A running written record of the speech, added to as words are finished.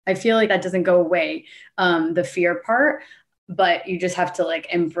I feel like that doesn't go away, the fear part, but you just have to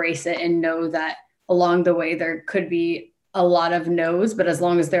like embrace it and know that along the way there could be a lot of no's, but as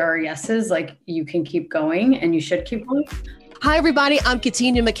long as there are yeses, like you can keep going and you should keep going. Hi, everybody. I'm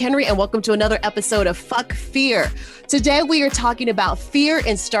Katina McHenry, and welcome to another episode of Fuck Fear. Today, we are talking about fear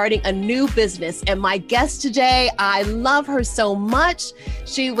in starting a new business. And my guest today, I love her so much.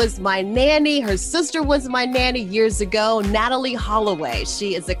 She was my nanny. Her sister was my nanny years ago, Natalie Holloway.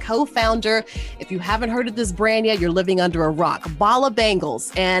 She is a co-founder. If you haven't heard of this brand yet, you're living under a rock. Bala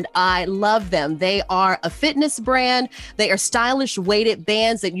Bangles, and I love them. They are a fitness brand. They are stylish weighted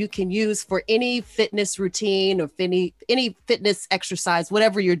bands that you can use for any fitness routine or any fitness exercise,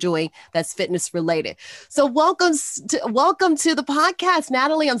 whatever you're doing that's fitness related. So welcome to the podcast,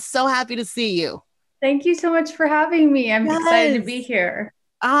 Natalie. I'm so happy to see you. Thank you so much for having me. I'm excited to be here.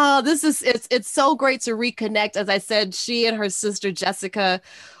 Oh, it's so great to reconnect. As I said, she and her sister Jessica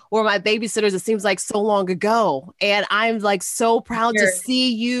were my babysitters. It seems like so long ago. And I'm like so proud to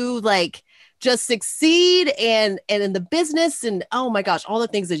see you like just succeed and in the business and oh my gosh, all the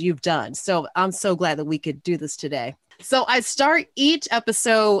things that you've done. So I'm so glad that we could do this today. So I start each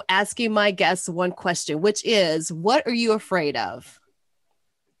episode asking my guests one question, which is, what are you afraid of?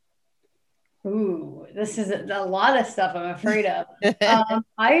 Ooh, this is a lot of stuff I'm afraid of.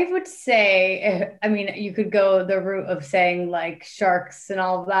 I would say, I mean, you could go the route of saying like sharks and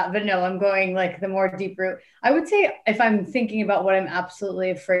all of that, but no, I'm going like the more deep route. I would say if I'm thinking about what I'm absolutely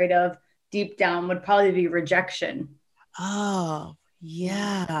afraid of deep down would probably be rejection. Oh,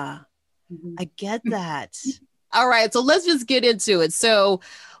 yeah. Mm-hmm. I get that. All right, so let's just get into it. So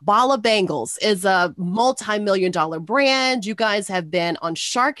Bala Bangles is a multi-million-dollar brand. You guys have been on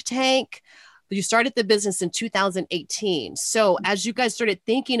Shark Tank. You started the business in 2018. So as you guys started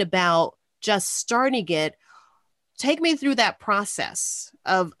thinking about just starting it, take me through that process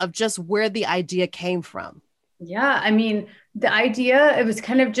of just where the idea came from. Yeah, I mean, the idea, it was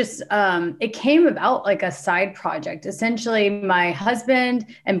kind of just, it came about like a side project. Essentially, my husband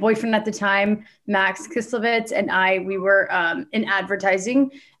and boyfriend at the time, Max Kislevitz, and we were in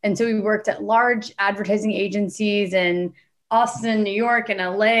advertising. And so we worked at large advertising agencies in Austin, New York, and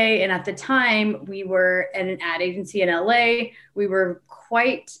LA. And at the time, we were at an ad agency in LA. We were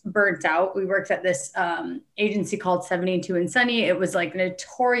quite burnt out. We worked at this agency called 72 and Sunny. It was like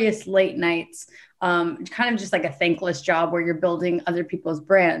notorious late nights. Kind of just like a thankless job where you're building other people's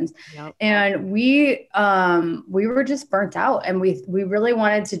brands. Yep. And we were just burnt out, and we really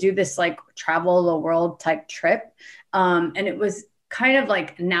wanted to do this like travel the world type trip. And it was kind of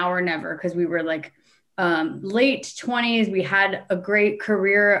like now or never, because we were like late 20s. We had a great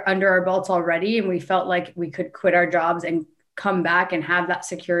career under our belts already, and we felt like we could quit our jobs and come back and have that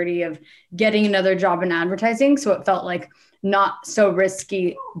security of getting another job in advertising. So it felt like not so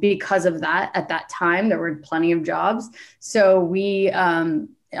risky because of that. At that time, there were plenty of jobs. So we,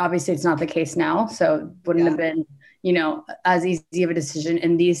 obviously it's not the case now. So wouldn't have been, as easy of a decision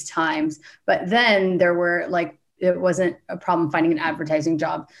in these times. But then there were like, it wasn't a problem finding an advertising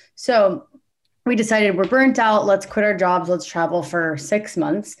job. So we decided we're burnt out. Let's quit our jobs. Let's travel for 6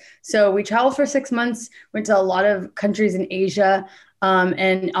 months. So we traveled for 6 months, went to a lot of countries in Asia.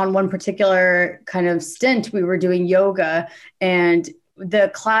 And on one particular kind of stint, we were doing yoga, and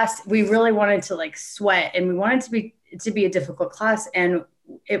the class, we really wanted to like sweat, and we wanted to be a difficult class. And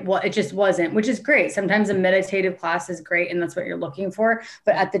it just wasn't, which is great. Sometimes a meditative class is great, and that's what you're looking for.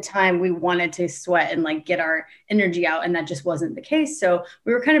 But at the time, we wanted to sweat and like get our energy out, and that just wasn't the case. So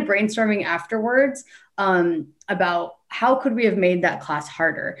we were kind of brainstorming afterwards about how could we have made that class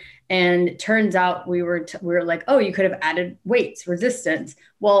harder. And it turns out we were like, oh, you could have added weights, resistance.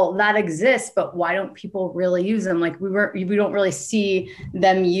 Well, that exists, but why don't people really use them? Like we don't really see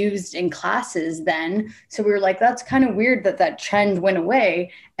them used in classes then. So we were like, that's kind of weird that trend went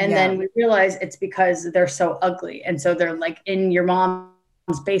away. And then we realized it's because they're so ugly. And so they're like in your mom's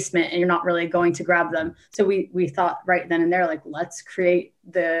basement and you're not really going to grab them. So we thought right then and there, like, let's create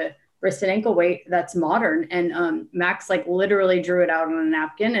the wrist and ankle weight that's modern. And Max like literally drew it out on a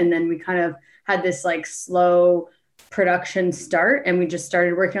napkin. And then we kind of had this like slow production start, and we just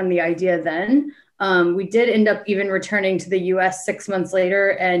started working on the idea then. We did end up even returning to the US 6 months later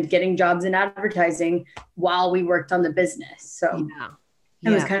and getting jobs in advertising while we worked on the business. So it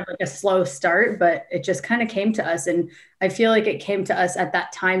was kind of like a slow start, but it just kind of came to us. And I feel like it came to us at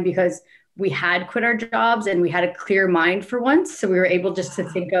that time because we had quit our jobs and we had a clear mind for once. So we were able just to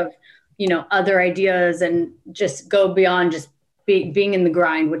think of, other ideas and just go beyond just being in the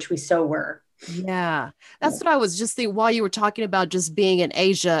grind, which we so were. Yeah. That's what I was just thinking while you were talking about just being in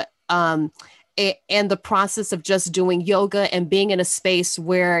Asia. and the process of just doing yoga and being in a space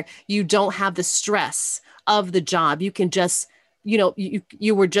where you don't have the stress of the job. You can just,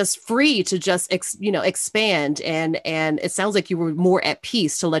 you were just free to just, expand. And it sounds like you were more at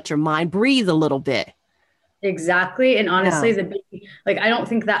peace to let your mind breathe a little bit. Exactly. And honestly, Yeah. I don't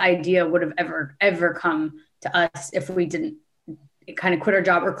think that idea would have ever come to us if we didn't kind of quit our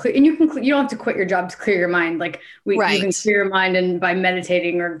job or clear. And you don't have to quit your job to clear your mind. Like you can Right. clear your mind and by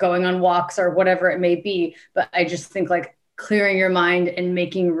meditating or going on walks or whatever it may be. But I just think like clearing your mind and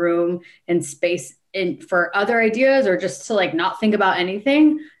making room and space for other ideas or just to like not think about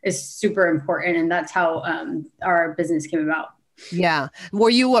anything is super important. And that's how our business came about. Yeah.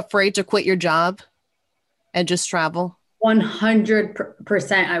 Were you afraid to quit your job and just travel?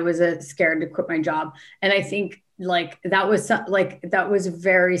 100% I was scared to quit my job. And I think like that was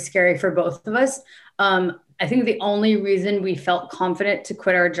very scary for both of us. I think the only reason we felt confident to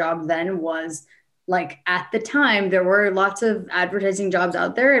quit our job then was like at the time there were lots of advertising jobs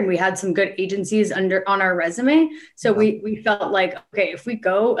out there and we had some good agencies on our resume. So we felt like, okay, if we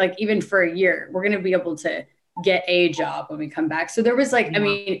go like even for a year, we're going to be able to get a job when we come back. So there was like, I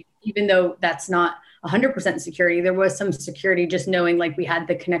mean, even though that's not 100% security, there was some security just knowing like we had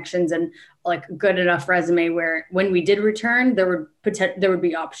the connections and like good enough resume where when we did return, there would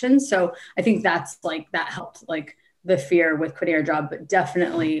be options. So I think that's like, that helped like the fear with quitting our job, but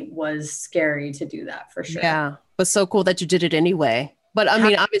definitely was scary to do that for sure. Yeah. But so cool that you did it anyway. But I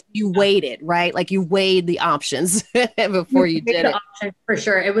mean, obviously you waited, right? Like you weighed the options before you did it. Option for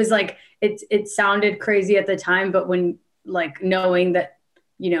sure. It was like, it sounded crazy at the time, but when like knowing that,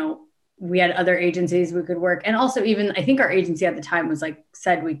 we had other agencies we could work. And also even, I think our agency at the time was like,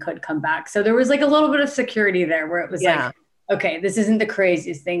 said we could come back. So there was like a little bit of security there where it was like, okay, this isn't the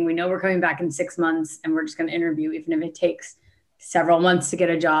craziest thing. We know we're coming back in 6 months and we're just going to interview, even if it takes several months to get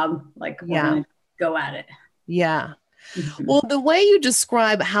a job, like we're going to go at it. Yeah. Well, the way you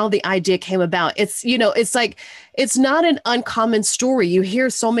describe how the idea came about, it's like, it's not an uncommon story. You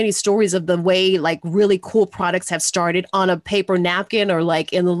hear so many stories of the way like really cool products have started on a paper napkin or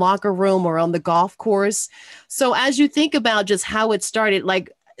like in the locker room or on the golf course. So as you think about just how it started,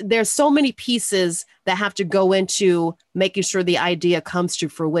 like there's so many pieces that have to go into making sure the idea comes to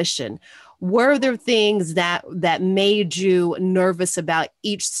fruition. Were there things that made you nervous about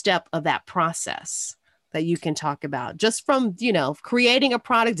each step of that process that you can talk about, just from, creating a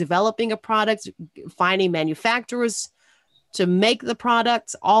product, developing a product, finding manufacturers to make the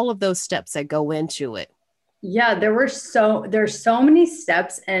products, all of those steps that go into it? Yeah, there's so many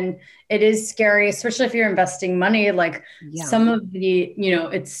steps and it is scary, especially if you're investing money, like some of the,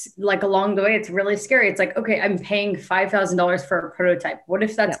 it's like along the way, it's really scary. It's like, okay, I'm paying $5,000 for a prototype. What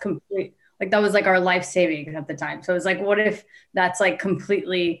if that's complete? Like that was like our life savings at the time. So it was like, what if that's like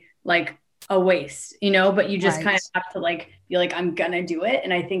completely like a waste, but you just kind of have to like be like, I'm gonna do it.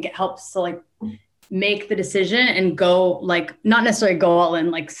 And I think it helps to like make the decision and go like, not necessarily go all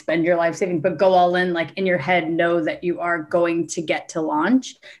in, like spend your life saving, but go all in, like in your head, know that you are going to get to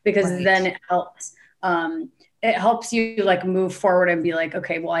launch, because then it helps you like move forward and be like,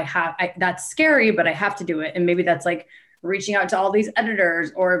 okay, well, that's scary, but I have to do it. And maybe that's like reaching out to all these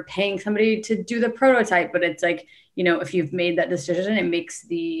editors or paying somebody to do the prototype. But it's like, if you've made that decision, it makes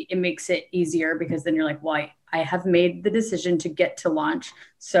it easier, because then you're like, well, I have made the decision to get to launch.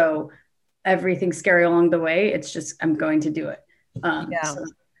 So everything's scary along the way. It's just, I'm going to do it. So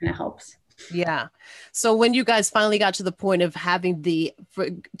it kind of helps. Yeah. So when you guys finally got to the point of having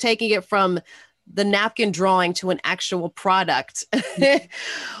taking it from the napkin drawing to an actual product,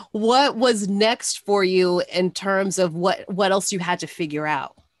 what was next for you in terms of what else you had to figure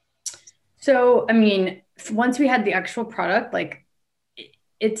out? So, I mean, once we had the actual product, like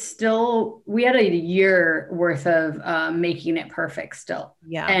we had a year worth of making it perfect still.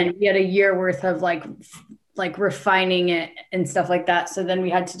 Yeah. And we had a year worth of like refining it and stuff like that. So then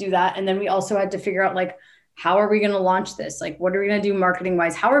we had to do that. And then we also had to figure out like, how are we going to launch this? Like, what are we going to do marketing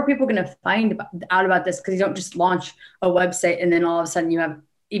wise? How are people going to find out about this? Because you don't just launch a website and then all of a sudden you have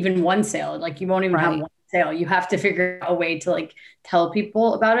even one sale. Like you won't even have one sale. You have to figure out a way to like tell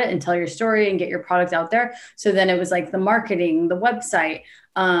people about it and tell your story and get your product out there. So then it was like the marketing, the website.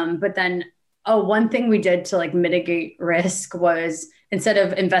 But then, one thing we did to like mitigate risk was, instead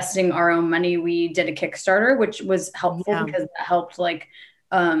of investing our own money, we did a Kickstarter, which was helpful because it helped like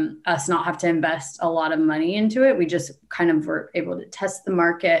us not have to invest a lot of money into it. We just kind of were able to test the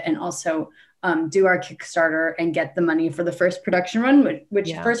market and also do our Kickstarter and get the money for the first production run,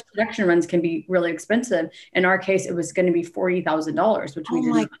 which first production runs can be really expensive. In our case, it was going to be $40,000, which we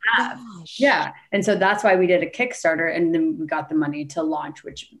didn't have. Yeah. And so that's why we did a Kickstarter, and then we got the money to launch,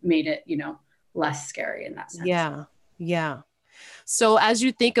 which made it, less scary in that sense. Yeah. Yeah. So as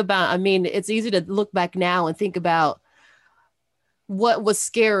you think about, I mean, it's easy to look back now and think about what was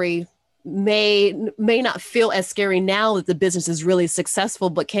scary may not feel as scary now that the business is really successful,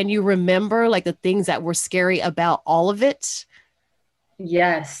 but can you remember like the things that were scary about all of it?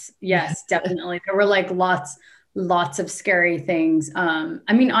 Yes, yes, definitely. There were like lots of scary things. I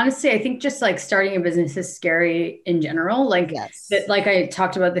mean, honestly, I think just like starting a business is scary in general. Like that, Yes. like I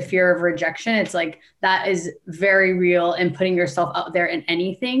talked about the fear of rejection. It's like that is very real, and putting yourself out there in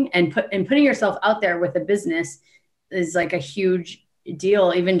anything and putting yourself out there with a business is like a huge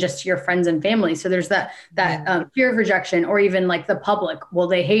deal, even just to your friends and family. So there's that Yeah. fear of rejection, or even like the public. Will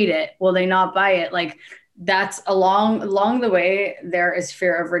they hate it? Will they not buy it? Like that's along the way there is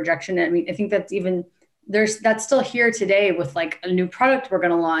fear of rejection. I mean, I think that's even that's still here today with like a new product we're going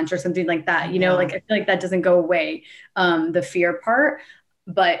to launch or something like that, like I feel like that doesn't go away, the fear part,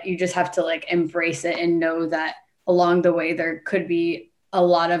 but you just have to like embrace it and know that along the way there could be a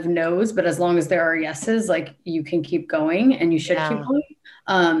lot of no's, but as long as there are yeses, like you can keep going and you should keep Yeah.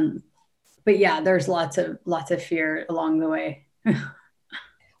 going. But yeah, there's lots of fear along the way.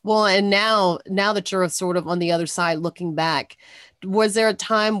 Well, and now that you're sort of on the other side looking back, was there a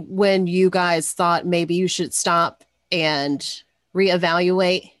time when you guys thought maybe you should stop and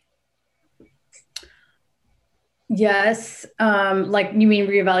reevaluate? Yes. Like you mean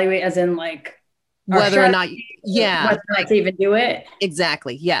reevaluate as in like our Whether or not, strategy, yeah, whether or not like to even do it?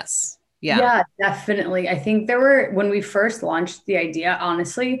 exactly. Yes. Yeah. Yeah, definitely. I think there were, when we first launched the idea,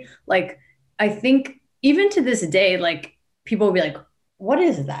 honestly, like I think even to this day, like people will be like, what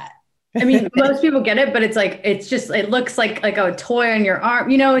is that? I mean, most people get it, but it's like, it's just, it looks like a toy on your arm,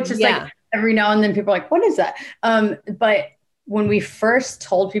 it's just like Yeah. every now and then people are like, what is that? But when we first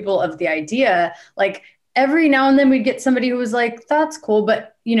told people of the idea, like every now and then we'd get somebody who was like, that's cool,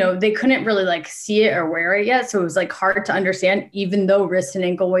 but they couldn't really like see it or wear it yet. So it was like hard to understand, even though wrist and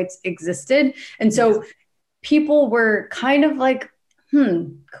ankle weights existed. And so people were kind of like,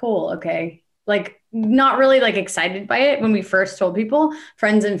 cool. Okay. Like not really like excited by it when we first told people,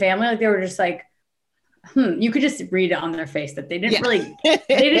 friends and family, like they were just like, you could just read it on their face that they didn't really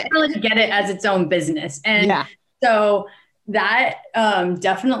get it as its own business. And Yeah. so that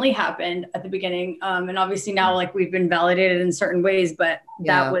definitely happened at the beginning. And obviously now like we've been validated in certain ways, but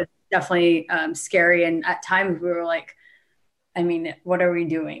that was definitely scary. And at times we were like, I mean, what are we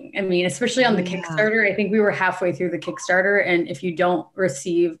doing? I mean, especially on the Kickstarter, I think we were halfway through the Kickstarter. And if you don't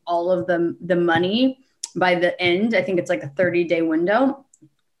receive all of the money by the end, I think it's like a 30-day window,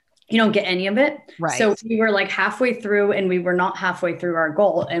 you don't get any of it. Right. So we were like halfway through and we were not halfway through our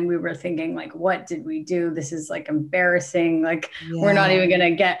goal. And we were thinking like, what did we do? This is like embarrassing. Like we're not even going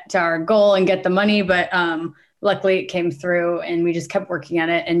to get to our goal and get the money. But luckily it came through and we just kept working at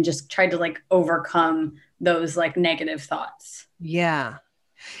it and just tried to like overcome those like negative thoughts. Yeah.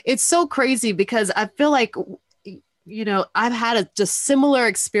 It's so crazy because I feel like, I've had a just similar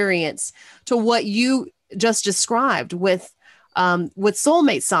experience to what you just described with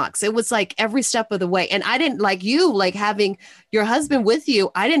Soulmate Socks. It was like every step of the way. And I didn't, like you, like having your husband with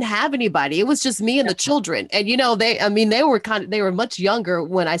you. I didn't have anybody. It was just me and the children. And, they were much younger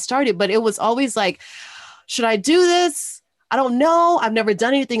when I started, but it was always like, should I do this? I don't know. I've never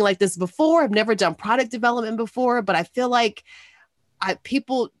done anything like this before. I've never done product development before, but I feel like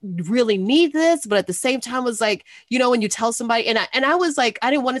people really need this, but at the same time was like, when you tell somebody, and I was like,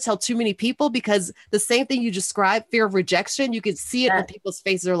 I didn't want to tell too many people because the same thing you described, fear of rejection, you could see it on people's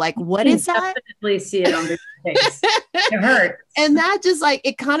faces. They're like, what is that? Definitely see it on their face. It hurts. And that just like,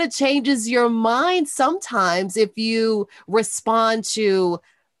 it kind of changes your mind sometimes if you respond to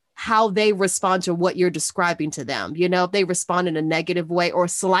how they respond to what you're describing to them. If they respond in a negative way or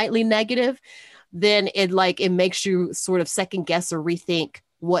slightly negative, then it makes you sort of second guess or rethink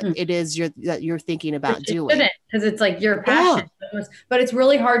what it is you're thinking about doing. Because it's like your passion, but it's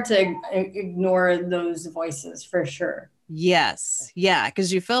really hard to ignore those voices for sure. Yes. Yeah.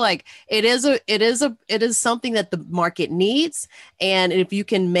 Because you feel like it is something that the market needs. And if you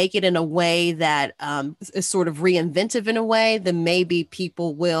can make it in a way that is sort of reinventive in a way, then maybe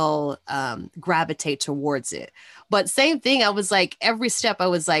people will gravitate towards it. But same thing, I was like, every step I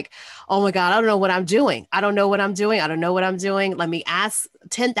was like, oh my God, I don't know what I'm doing. I don't know what I'm doing. I don't know what I'm doing. Let me ask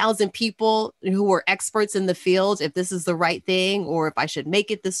 10,000 people who are experts in the field if this is the right thing or if I should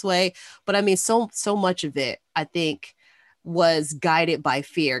make it this way. But I mean, so much of it, I think, was guided by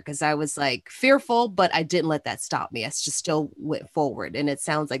fear because I was like fearful, but I didn't let that stop me. I just still went forward. And it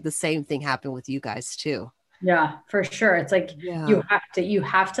sounds like the same thing happened with you guys too. Yeah, for sure. It's like you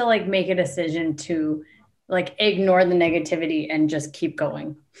have to like make a decision to like ignore the negativity and just keep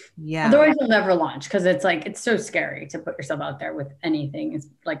going. Yeah. Otherwise you'll never launch, because it's like, it's so scary to put yourself out there with anything. It's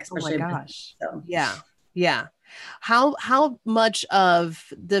like, especially Oh my gosh. so. Yeah. Yeah. How much of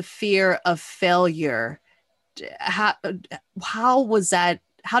the fear of failure, how was that,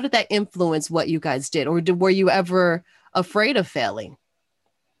 how did that influence what you guys did? Or were you ever afraid of failing?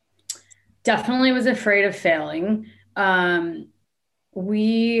 Definitely was afraid of failing. Um, I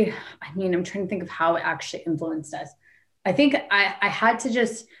mean, I'm trying to think of how it actually influenced us. I think I had to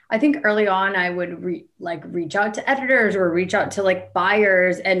just, I think early on I would reach out to editors or reach out to like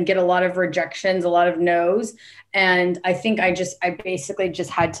buyers and get a lot of rejections, a lot of no's. And I think I basically just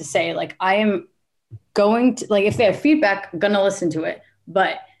had to say, like, I am going to, like, if they have feedback, I'm going to listen to it.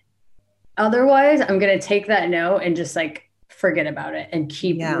 But otherwise, I'm going to take that no and just like forget about it and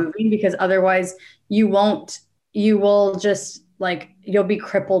keep moving, because otherwise you will just like, you'll be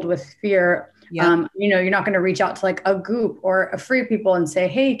crippled with fear. Yeah. You're not going to reach out to like a Goop or a Free People and say,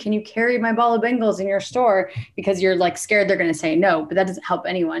 hey, can you carry my ball of Bengals in your store? Because you're like scared they're going to say no, but that doesn't help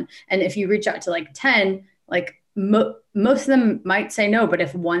anyone. And if you reach out to like 10, like most of them might say no, but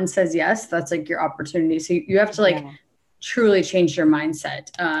if one says yes, that's like your opportunity. So you have to like truly change your mindset.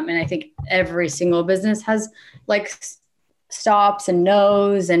 And I think every single business has like stops and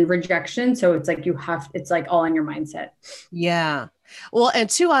no's and rejection. So it's like it's like all in your mindset. Yeah. Well, and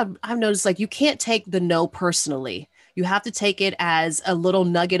two, I've noticed like you can't take the no personally. You have to take it as a little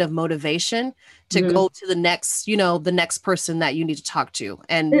nugget of motivation to go to the next, the next person that you need to talk to.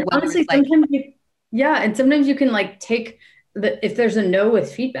 And honestly, sometimes you can like take if there's a no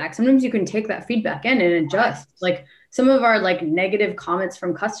with feedback, sometimes you can take that feedback in and adjust. Like some of our like negative comments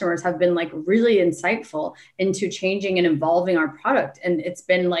from customers have been like really insightful into changing and evolving our product. And it's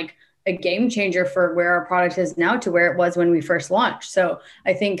been like a game changer for where our product is now to where it was when we first launched. So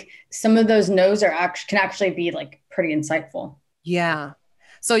I think some of those no's can actually be like pretty insightful. Yeah.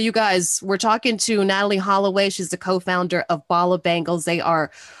 So you guys, we're talking to Natalie Holloway. She's the co-founder of Ball of Bangles. They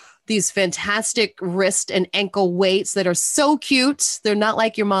are these fantastic wrist and ankle weights that are so cute. They're not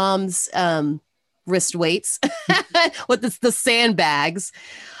like your mom's wrist weights with the sandbags.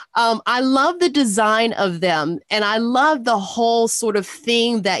 I love the design of them, and I love the whole sort of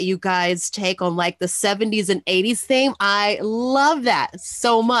theme that you guys take on, like the 70s and 80s theme. I love that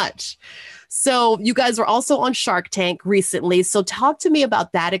so much. So you guys were also on Shark Tank recently. So talk to me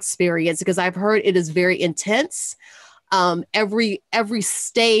about that experience, because I've heard it is very intense. Every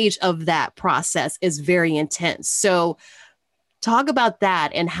stage of that process is very intense. So talk about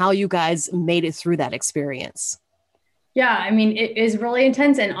that and how you guys made it through that experience. Yeah, I mean, it is really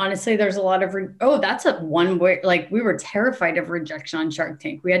intense. And honestly, there's a lot of, that's a one way, like we were terrified of rejection on Shark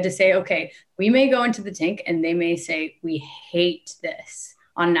Tank. We had to say, okay, we may go into the tank and they may say, we hate this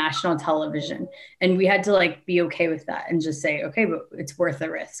on national television. And we had to like be okay with that and just say, okay, but it's worth the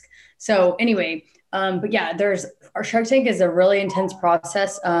risk. So anyway, but yeah, our Shark Tank is a really intense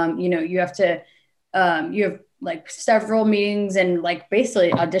process. You have to, you have like several meetings and like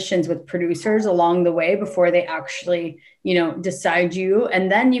basically auditions with producers along the way before they actually, decide you.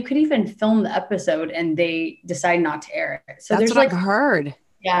 And then you could even film the episode and they decide not to air it. So that's what I've heard.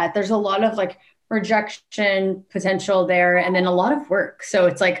 Yeah, there's a lot of like rejection potential there and then a lot of work. So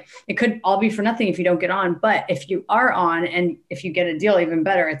it's like, it could all be for nothing if you don't get on, but if you are on and if you get a deal, even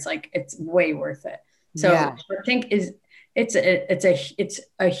better, it's like, it's way worth it. So Shark Tank it's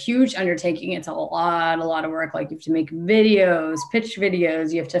a huge undertaking. It's a lot of work. Like you have to make videos, pitch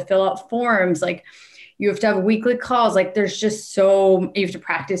videos, you have to fill out forms, like you have to have weekly calls. Like there's just you have to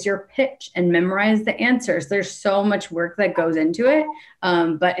practice your pitch and memorize the answers. There's so much work that goes into it.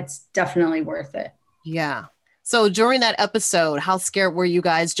 But it's definitely worth it. Yeah. So during that episode, how scared were you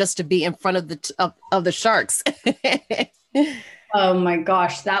guys just to be in front of the sharks? Oh my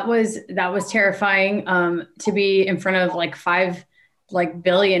gosh, that was terrifying. To be in front of like 5 like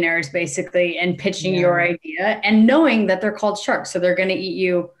billionaires basically and pitching your idea and knowing that they're called sharks, so they're going to eat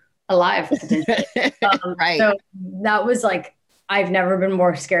you alive potentially. Right. So that was like, I've never been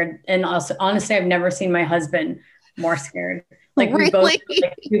more scared, and also honestly, I've never seen my husband more scared. Like we both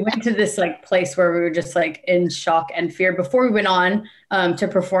we went to this like place where we were just like in shock and fear before we went on to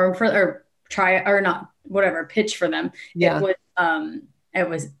perform pitch for them. Yeah. It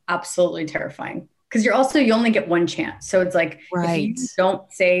was absolutely terrifying because you only get one chance. So it's like, if you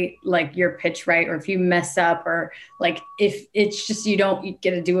don't say like your pitch right, or if you mess up, or like, if it's just, you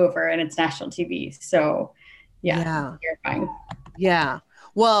get a do-over and it's national TV. So yeah. Terrifying. Yeah.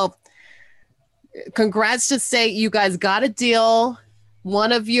 Well, congrats to say you guys got a deal.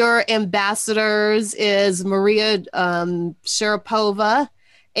 One of your ambassadors is Maria Sharapova.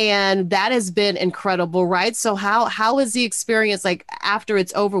 And that has been incredible, right? So how is the experience like after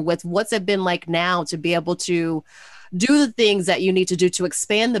it's over with? What's it been like now to be able to do the things that you need to do to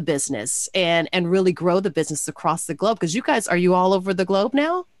expand the business and really grow the business across the globe? Because are you all over the globe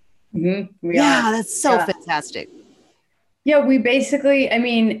now? We Yeah, are. that's so fantastic. Yeah, we basically, I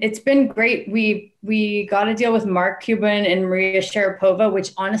mean, it's been great. We got a deal with Mark Cuban and Maria Sharapova,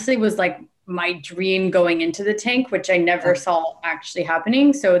 which honestly was like my dream going into the tank, which I never saw actually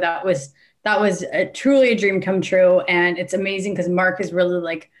happening. So that was truly a dream come true. And it's amazing because Mark is really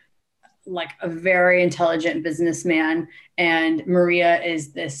like a very intelligent businessman, and Maria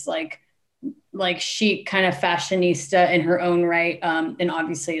is this like chic kind of fashionista in her own right, and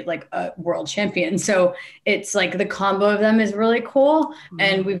obviously like a world champion. So it's like the combo of them is really cool.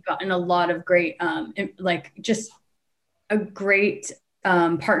 And we've gotten a lot of great like just a great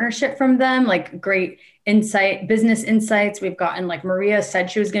partnership from them, like great business insights. We've gotten, like, Maria said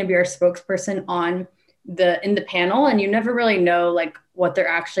she was going to be our spokesperson in the panel, and you never really know like what they're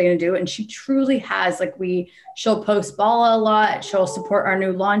actually going to do. And she truly has, like, she'll post Bala a lot. She'll support our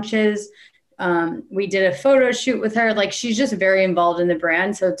new launches. We did a photo shoot with her. Like, she's just very involved in the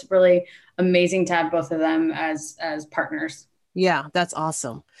brand. So it's really amazing to have both of them as partners. Yeah, that's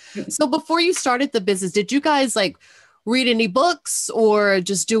awesome. So before you started the business, did you guys like read any books or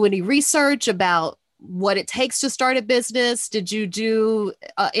just do any research about what it takes to start a business? Did you do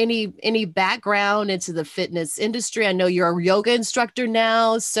any background into the fitness industry? I know you're a yoga instructor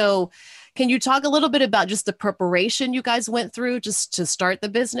now. So can you talk a little bit about just the preparation you guys went through just to start the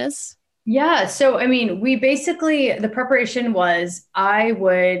business? Yeah. So, I mean, the preparation was, I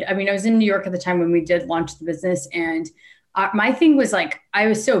was in New York at the time when we did launch the business. And my thing was like, I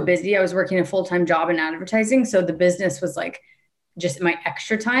was so busy. I was working a full-time job in advertising. So the business was like just my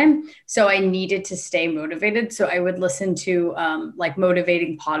extra time. So I needed to stay motivated. So I would listen to like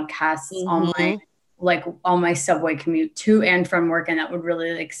motivating podcasts on my subway commute to and from work. And that would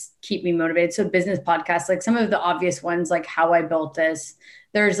really like keep me motivated. So business podcasts, like some of the obvious ones, like How I Built This.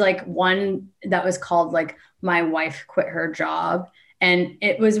 There's like one that was called like My Wife Quit Her Job. And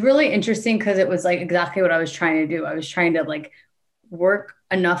it was really interesting because it was like exactly what I was trying to do. I was trying to like work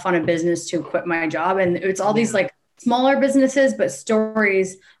enough on a business to quit my job. And it's all these like smaller businesses, but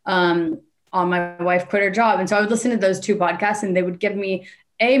stories on My Wife Quit Her Job. And so I would listen to those two podcasts, and they would give me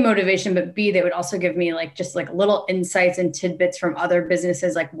A, motivation, but B, they would also give me like just like little insights and tidbits from other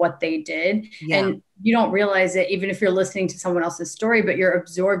businesses, like what they did. Yeah. And you don't realize it, even if you're listening to someone else's story, but you're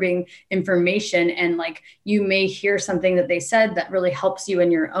absorbing information, and like you may hear something that they said that really helps you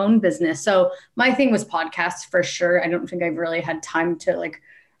in your own business. So my thing was podcasts for sure. I don't think I've really had time to like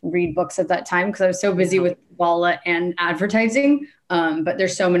read books at that time because I was so busy with Bala and advertising. But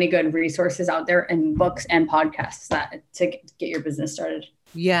there's so many good resources out there, and books and podcasts to get your business started.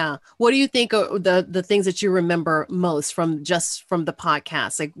 Yeah. What do you think are the things that you remember most from the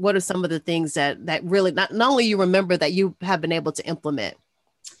podcast? Like, what are some of the things that really not only you remember that you have been able to implement?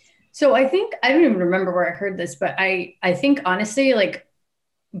 So I think, I don't even remember where I heard this, but I think honestly, like,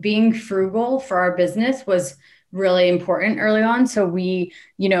 being frugal for our business was really important early on. So we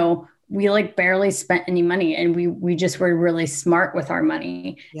like barely spent any money, and we just were really smart with our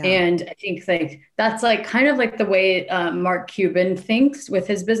money. Yeah. And I think like that's like kind of like the way Mark Cuban thinks with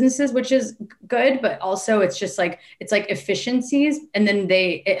his businesses, which is good, but also it's just like, it's like efficiencies. And then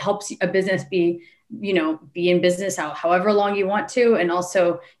it helps a business be in business out however long you want to. And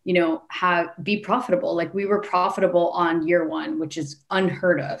also, be profitable. Like, we were profitable on year one, which is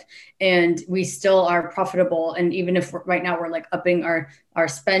unheard of. And we still are profitable. And even if right now we're like upping our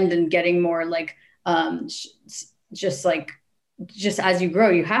spend and getting more like, just as you grow,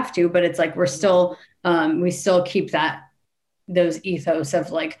 you have to, but it's like, we're still, we still keep those ethos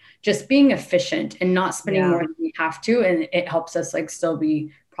of like just being efficient and not spending more than we have to. And it helps us like still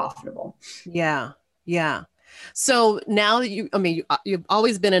be profitable. Yeah. Yeah. So now that you've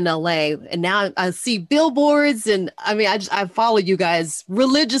always been in LA, and now I see billboards, and I follow you guys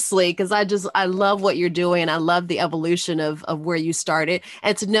religiously because I love what you're doing. I love the evolution of where you started,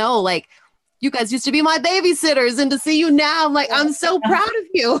 and to know like you guys used to be my babysitters, and to see you now, I'm like, I'm so proud of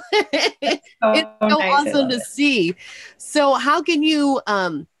you. It's so nice. Awesome to see. So how can you,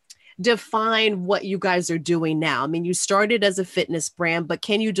 define what you guys are doing now? I mean, you started as a fitness brand, but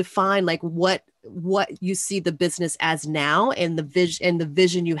can you define like what you see the business as now, and the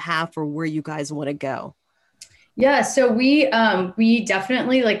vision you have for where you guys want to go? Yeah. So we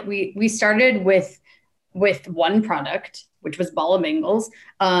definitely like, we started with one product, which was Bala Bangles.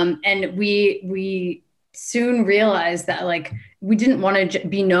 And we soon realized that like we didn't want to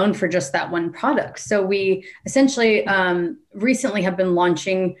be known for just that one product. So we essentially recently have been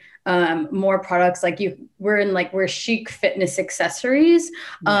launching more products. Like we're chic fitness accessories,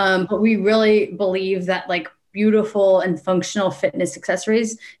 but we really believe that like beautiful and functional fitness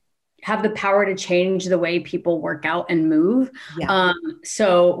accessories have the power to change the way people work out and move. Yeah.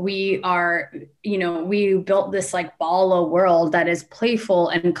 So we are, we built this like ball of world that is playful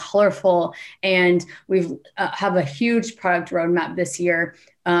and colorful. And we've have a huge product roadmap this year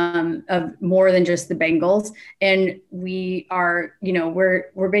of more than just the bangles. And we are,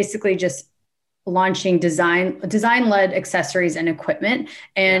 we're basically just launching design-led accessories and equipment.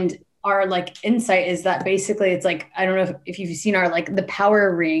 And our like insight is that basically it's like, I don't know if you've seen our like the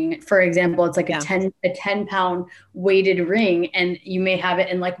power ring, for example, it's like a 10 pound weighted ring, and you may have it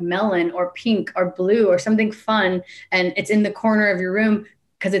in like melon or pink or blue or something fun. And it's in the corner of your room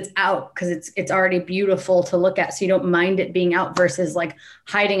because it's already beautiful to look at. So you don't mind it being out versus like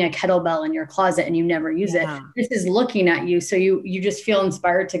hiding a kettlebell in your closet and you never use it. This is looking at you. So you just feel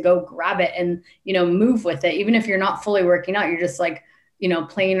inspired to go grab it and, move with it. Even if you're not fully working out, you're just like,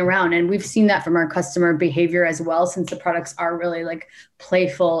 playing around. And we've seen that from our customer behavior as well, since the products are really like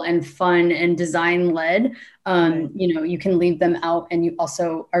playful and fun and design led. You can leave them out and you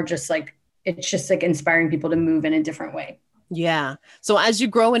also are just like, it's just like inspiring people to move in a different way. Yeah. So as you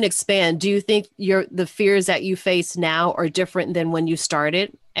grow and expand, do you think the fears that you face now are different than when you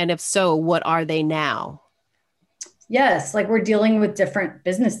started? And if so, what are they now? Yes. Like we're dealing with different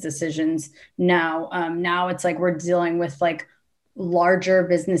business decisions now. Now it's like we're dealing with like larger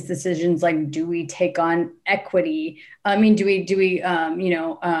business decisions, like do we take on equity? I mean, do we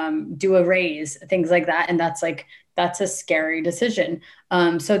do a raise, things like that? And that's a scary decision.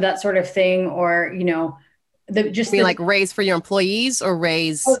 So that sort of thing, or like raise for your employees or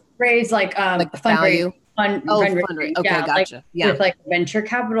raise like value. Fundraising. Okay, yeah, gotcha. With like venture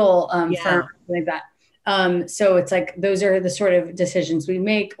capital firm, like that. So it's like those are the sort of decisions we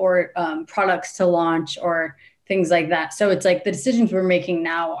make, or products to launch, or things like that. So it's like the decisions we're making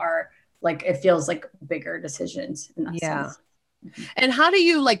now are like, it feels like bigger decisions in that sense. And how do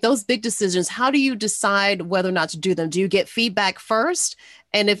you, like those big decisions, how do you decide whether or not to do them? Do you get feedback first?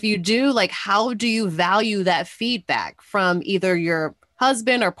 And if you do, like, how do you value that feedback from either your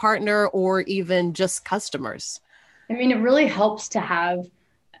husband or partner or even just customers? I mean, it really helps to have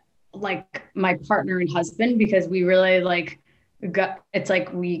like my partner and husband, because we really like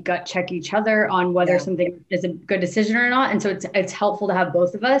we gut check each other on whether something is a good decision or not. And so it's helpful to have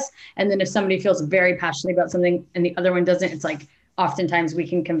both of us. And then if somebody feels very passionate about something and the other one doesn't, it's like oftentimes we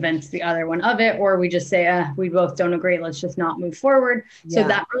can convince the other one of it, or we just say, we both don't agree, let's just not move forward. So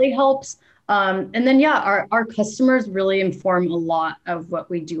that really helps. And then, our customers really inform a lot of what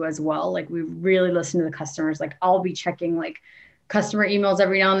we do as well. Like we really listen to the customers. Like I'll be checking like customer emails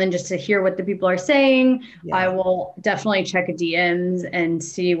every now and then just to hear what the people are saying. I will definitely check DMs and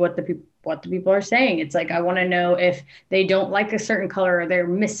see what the people are saying. It's like, I want to know if they don't like a certain color, or they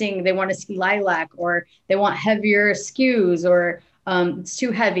want to see lilac, or they want heavier SKUs, or it's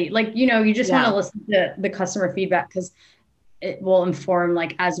too heavy. Like, you just want to listen to the customer feedback, because it will inform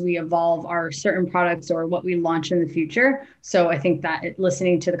like as we evolve our certain products or what we launch in the future. So I think that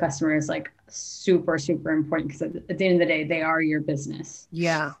listening to the customer is like super, super important, because at the end of the day, they are your business.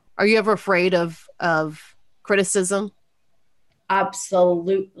 Yeah. Are you ever afraid of criticism?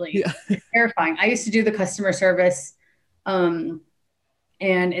 Absolutely. It's terrifying. I used to do the customer service.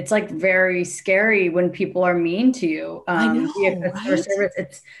 And it's like very scary when people are mean to you. I know, customer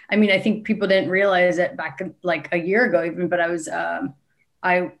service. I think people didn't realize it back like a year ago even, but I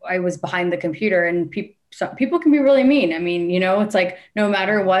was behind the computer, and people can be really mean. I mean, it's like no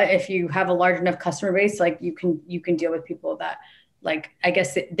matter what, if you have a large enough customer base, like you can deal with people that, like, I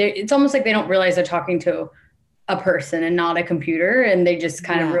guess it's almost like they don't realize they're talking to a person and not a computer, and they just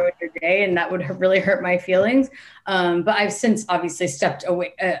kind of ruin your day, and that would really hurt my feelings. But I've since obviously stepped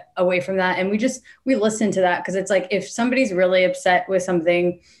away from that, and we listen to that, because it's like if somebody's really upset with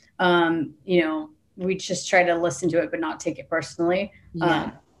something, we just try to listen to it but not take it personally.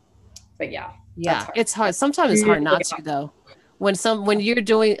 But it's hard. Sometimes it's hard not to, though.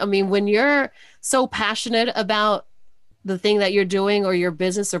 When you're so passionate about the thing that you're doing or your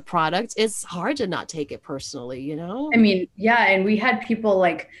business or product, it's hard to not take it personally, I mean, and we had people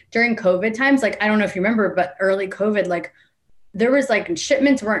like during COVID times, like, I don't know if you remember, but early COVID, like there was like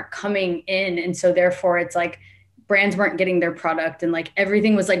shipments weren't coming in. And so therefore it's like brands weren't getting their product, and like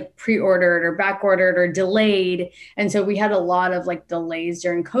everything was like pre-ordered or back-ordered or delayed. And so we had a lot of like delays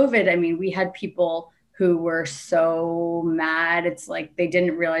during COVID. I mean, we had people who were so mad. It's like they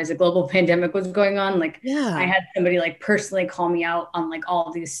didn't realize a global pandemic was going on. Like I had somebody like personally call me out on like all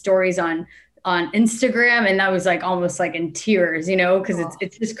of these stories on Instagram, and I was like almost like in tears, you know, because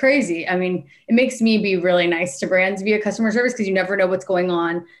it's just crazy. I mean, it makes me be really nice to brands via customer service because you never know what's going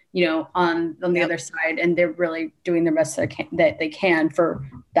on, you know, on the other side, and they're really doing their best that they can for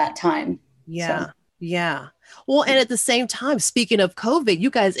that time. Yeah. So. Yeah. Well, and at the same time, speaking of COVID,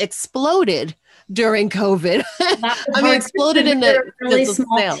 you guys exploded during COVID. I mean, exploded in the really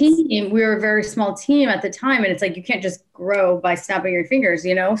small sales. Team. We were a very small team at the time. And it's like, you can't just grow by snapping your fingers,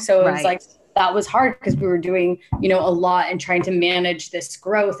 you know? So it was like, that was hard because we were doing, you know, a lot and trying to manage this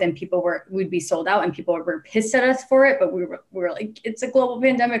growth, and we'd be sold out and people were pissed at us for it. But we were like, it's a global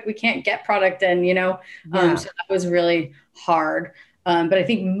pandemic. We can't get product in, you know? So that was really hard. But I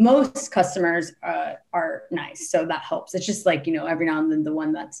think most customers are nice. So that helps. It's just like, you know, every now and then the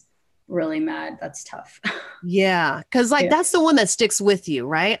one that's really mad, that's tough. Yeah. Cause like, that's the one that sticks with you,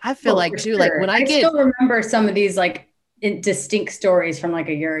 right? I feel like too, like when I still remember some of these like distinct stories from like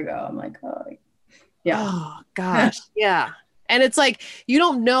a year ago. I'm like, oh yeah. Oh gosh. Yeah. And it's like, you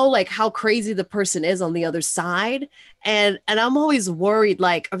don't know like how crazy the person is on the other side. And I'm always worried,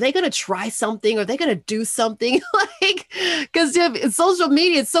 like, are they going to try something? Are they going to do something? Like, because social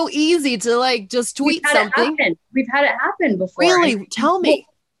media, it's so easy to like just tweet something. We've had it happen before. Really? Tell me.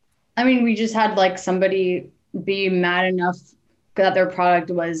 I mean, we just had like somebody be mad enough that their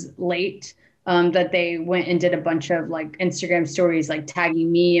product was late, that they went and did a bunch of like Instagram stories, like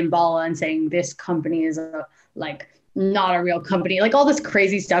tagging me and Bala and saying this company is not a real company, like all this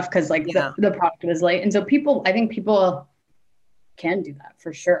crazy stuff. Cause like the product was late. And so I think people can do that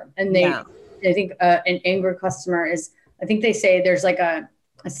for sure. And I think an angry customer is, I think they say there's like a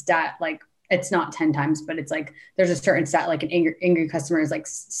stat, like it's not 10 times, but it's like, there's a certain stat, like an angry customer is like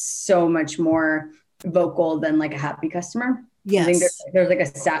so much more vocal than like a happy customer. Yes. I think there's like a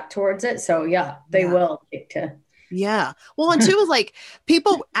stat towards it. So they will take to. Yeah. Well, and two, like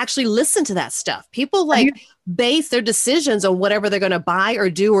people actually listen to that stuff. People like base their decisions on whatever they're going to buy or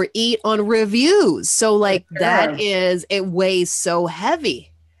do or eat on reviews. So like it weighs so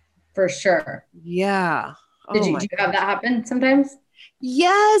heavy. For sure. Yeah. Do you have that happen sometimes?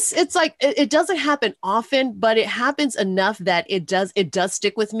 Yes, it's like it doesn't happen often, but it happens enough that it does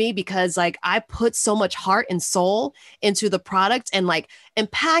stick with me, because like I put so much heart and soul into the product and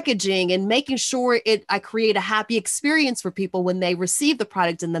packaging and making sure I create a happy experience for people when they receive the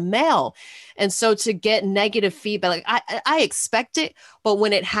product in the mail. And so to get negative feedback, like I expect it, but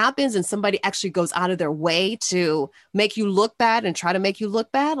when it happens and somebody actually goes out of their way to make you look bad and try to make you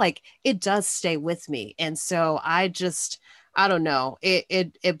look bad, like it does stay with me. And so I don't know.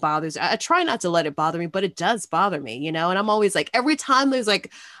 It bothers. I try not to let it bother me, but it does bother me, you know? And I'm always like, every time there's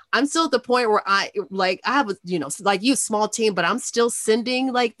like, I'm still at the point where I have a, you know, like you, small team, but I'm still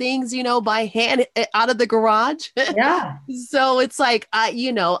sending like things, you know, by hand out of the garage. Yeah. So it's like,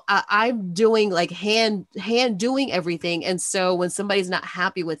 I'm doing like hand doing everything. And so when somebody's not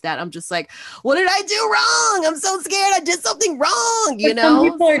happy with that, I'm just like, what did I do wrong? I'm so scared I did something wrong, you know?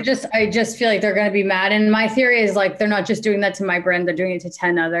 Some people are I just feel like they're going to be mad. And my theory is like, they're not just doing that to my brand, they're doing it to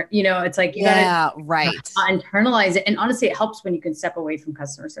 10 other, you know, it's like, you gotta internalize it. And honestly, it helps when you can step away from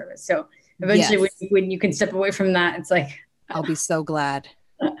customer service. So eventually when you can step away from that, it's like, I'll be so glad.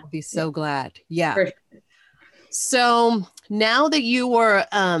 I'll be so glad. Yeah. Sure. So now that you were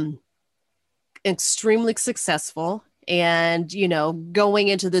extremely successful and, you know, going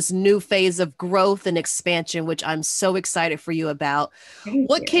into this new phase of growth and expansion, which I'm so excited for you about,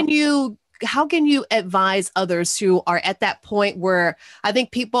 how can you advise others who are at that point where I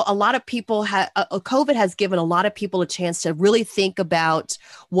think a lot of people COVID has given a lot of people a chance to really think about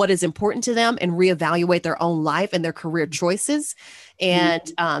what is important to them and reevaluate their own life and their career choices.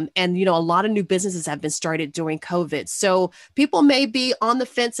 And, you know, a lot of new businesses have been started during COVID. So people may be on the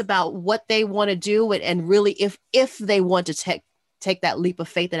fence about what they want to do and really if they want to take that leap of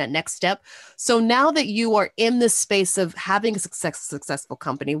faith and that next step. So now that you are in this space of having a successful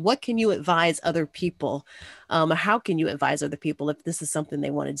company, what can you advise other people? How can you advise other people if this is something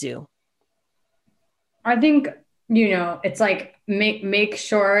they want to do? I think, you know, it's like, make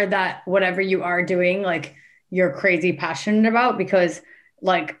sure that whatever you are doing, like you're crazy passionate about, because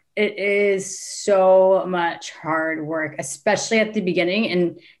like it is so much hard work, especially at the beginning.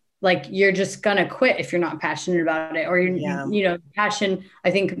 And like, you're just gonna quit if you're not passionate about it, or you know, passion, I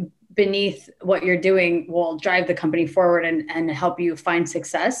think beneath what you're doing will drive the company forward and help you find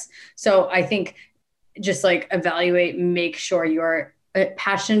success. So I think just like evaluate, make sure you're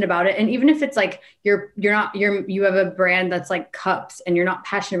passionate about it. And even if it's like you have a brand that's like cups and you're not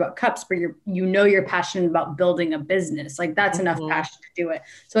passionate about cups, but you're passionate about building a business, like that's enough passion to do it.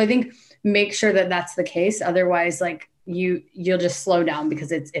 So I think make sure that that's the case. Otherwise, like you'll just slow down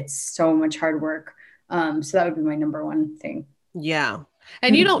because it's so much hard work. So that would be my number one thing. Yeah.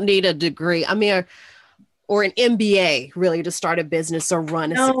 And you don't need a degree. I mean, or an MBA really to start a business or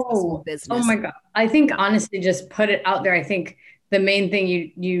run a successful business. Oh my God. I think honestly, just put it out there. I think the main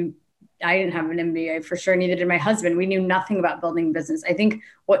thing I didn't have an MBA for sure. Neither did my husband. We knew nothing about building business. I think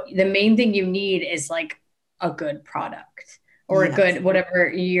what the main thing you need is like a good product or a good, whatever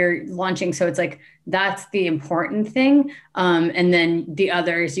you're launching. So it's like, that's the important thing. And then the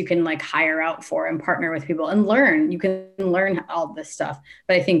others you can like hire out for and partner with people and learn. You can learn all this stuff.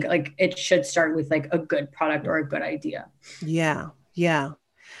 But I think like it should start with like a good product or a good idea. Yeah. Yeah.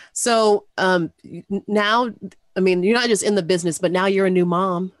 So now, I mean, you're not just in the business, but now you're a new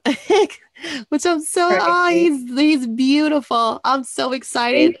mom, which I'm so, he's beautiful. I'm so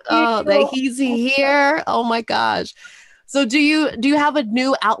excited that he's here. Oh my gosh. So do you have a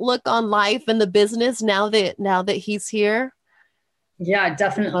new outlook on life and the business now that he's here? Yeah,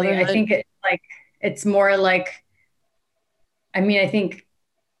 definitely. I think it's more like, I mean, I think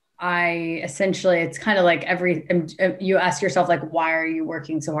it's kind of like you ask yourself, like, why are you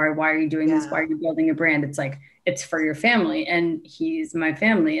working so hard? Why are you doing this? Why are you building a brand? It's like, it's for your family and he's my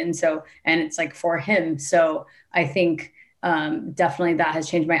family. And it's like for him. So I think definitely that has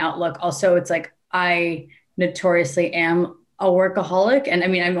changed my outlook. Also, it's like, I notoriously am a workaholic. And I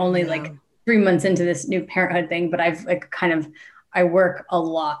mean, I'm only like 3 months into this new parenthood thing, but I've like I work a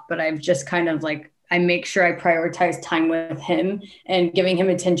lot, but I've just kind of like, I make sure I prioritize time with him and giving him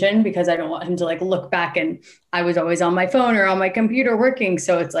attention because I don't want him to like look back and I was always on my phone or on my computer working.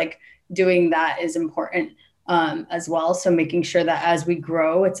 So it's like doing that is important as well. So making sure that as we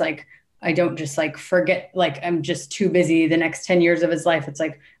grow, it's like, I don't just like forget, like I'm just too busy the next 10 years of his life. It's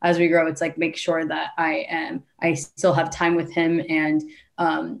like, as we grow, it's like, make sure that I still have time with him. And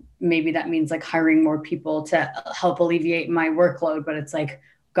maybe that means like hiring more people to help alleviate my workload, but it's like,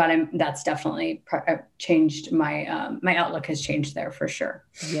 that's definitely changed my outlook has changed there for sure.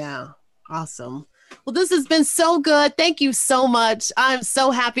 Yeah. Awesome. Well, this has been so good. Thank you so much. I'm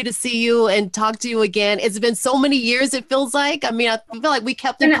so happy to see you and talk to you again. It's been so many years, it feels like. I mean, I feel like we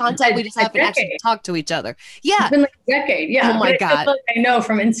kept in contact. We just haven't actually talked to each other. Yeah. It's been like a decade. Yeah. Oh my God. Like I know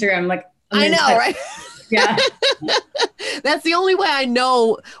from Instagram, like, I know, right? Yeah. That's the only way I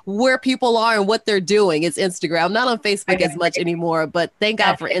know where people are and what they're doing is Instagram. I'm not on Facebook as much anymore, but thank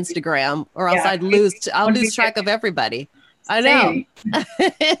God for Instagram or else I'll lose track of everybody. I know.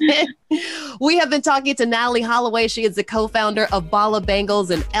 We have been talking to Natalie Holloway. She is the co-founder of Bala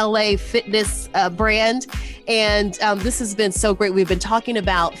Bangles, an LA fitness brand. And this has been so great. We've been talking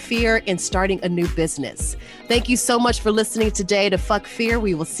about fear in starting a new business. Thank you so much for listening today to Fuck Fear.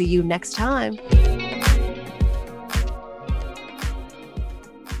 We will see you next time.